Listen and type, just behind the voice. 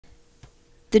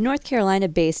The North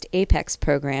Carolina-based APEX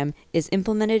program is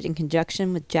implemented in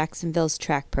conjunction with Jacksonville's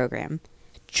TRACK program.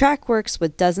 TRACK works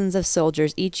with dozens of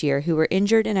soldiers each year who were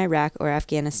injured in Iraq or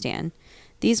Afghanistan.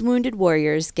 These wounded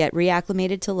warriors get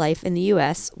reacclimated to life in the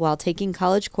U.S. while taking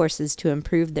college courses to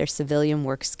improve their civilian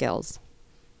work skills.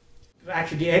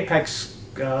 Actually, the APEX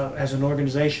as an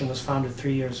organization was founded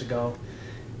 3 years ago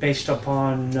based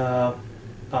upon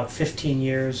about 15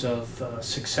 years of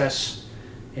success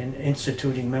in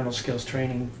instituting mental skills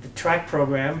training. The TRACK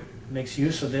program makes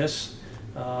use of this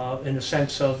in the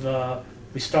sense of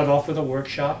we start off with a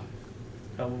workshop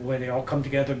where they all come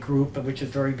together, group, which is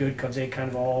very good because they kind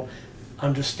of all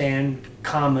understand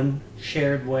common,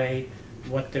 shared way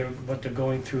what they're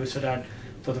going through, so that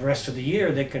for the rest of the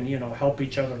year they can help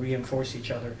each other, reinforce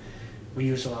each other. We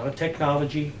use a lot of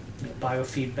technology,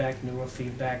 biofeedback,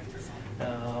 neurofeedback,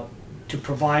 to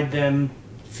provide them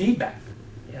feedback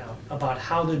about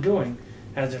how they're doing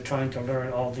as they're trying to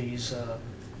learn all these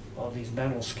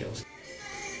mental skills.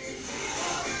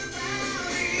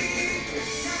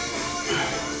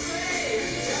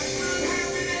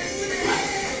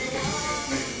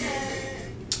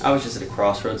 I was just at a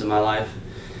crossroads in my life,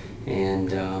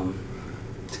 and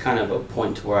it's kind of a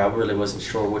point to where I really wasn't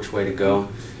sure which way to go.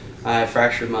 I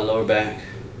fractured my lower back,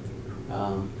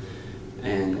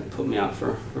 and it put me out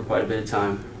for quite a bit of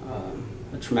time.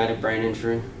 A traumatic brain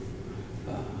injury.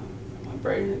 My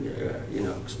brain,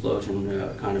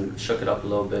 explosion kind of shook it up a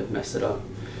little bit, messed it up.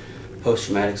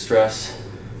 Post-traumatic stress.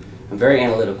 I'm very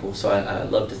analytical, so I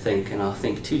love to think, and I'll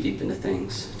think too deep into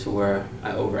things to where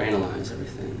I overanalyze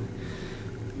everything.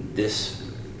 This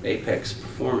APEX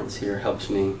performance here helps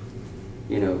me,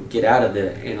 get out of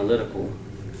the analytical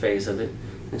phase of it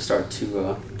and start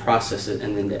to process it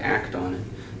and then to act on it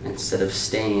instead of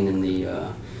staying in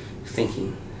the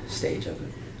thinking stage of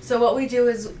it. So what we do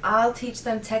is I'll teach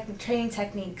them training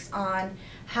techniques on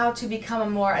how to become a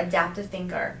more adaptive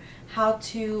thinker, how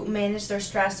to manage their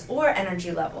stress or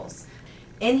energy levels.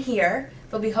 In here,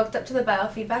 they'll be hooked up to the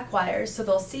biofeedback wires, so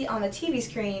they'll see on the TV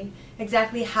screen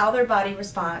exactly how their body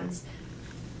responds.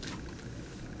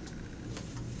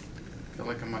 I feel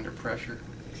like I'm under pressure.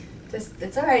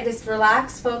 It's all right. Just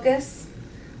relax, focus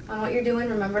on what you're doing.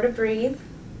 Remember to breathe.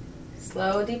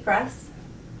 Slow, deep breaths.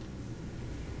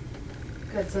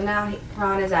 Good. So now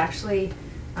Ron is actually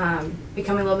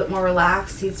becoming a little bit more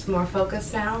relaxed. He's more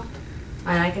focused now.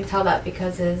 And I can tell that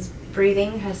because his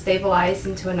breathing has stabilized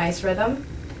into a nice rhythm.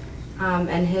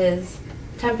 And his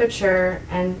temperature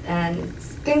and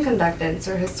skin conductance,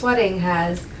 or his sweating,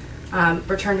 has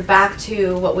returned back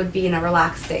to what would be in a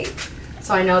relaxed state.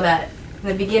 So I know that in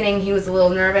the beginning he was a little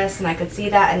nervous, and I could see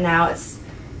that, and now it's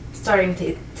starting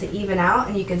to even out,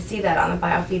 and you can see that on the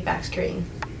biofeedback screen.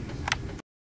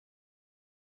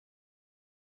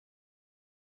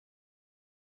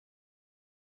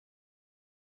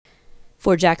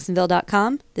 For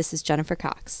Jacksonville.com, this is Jennifer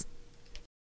Cox.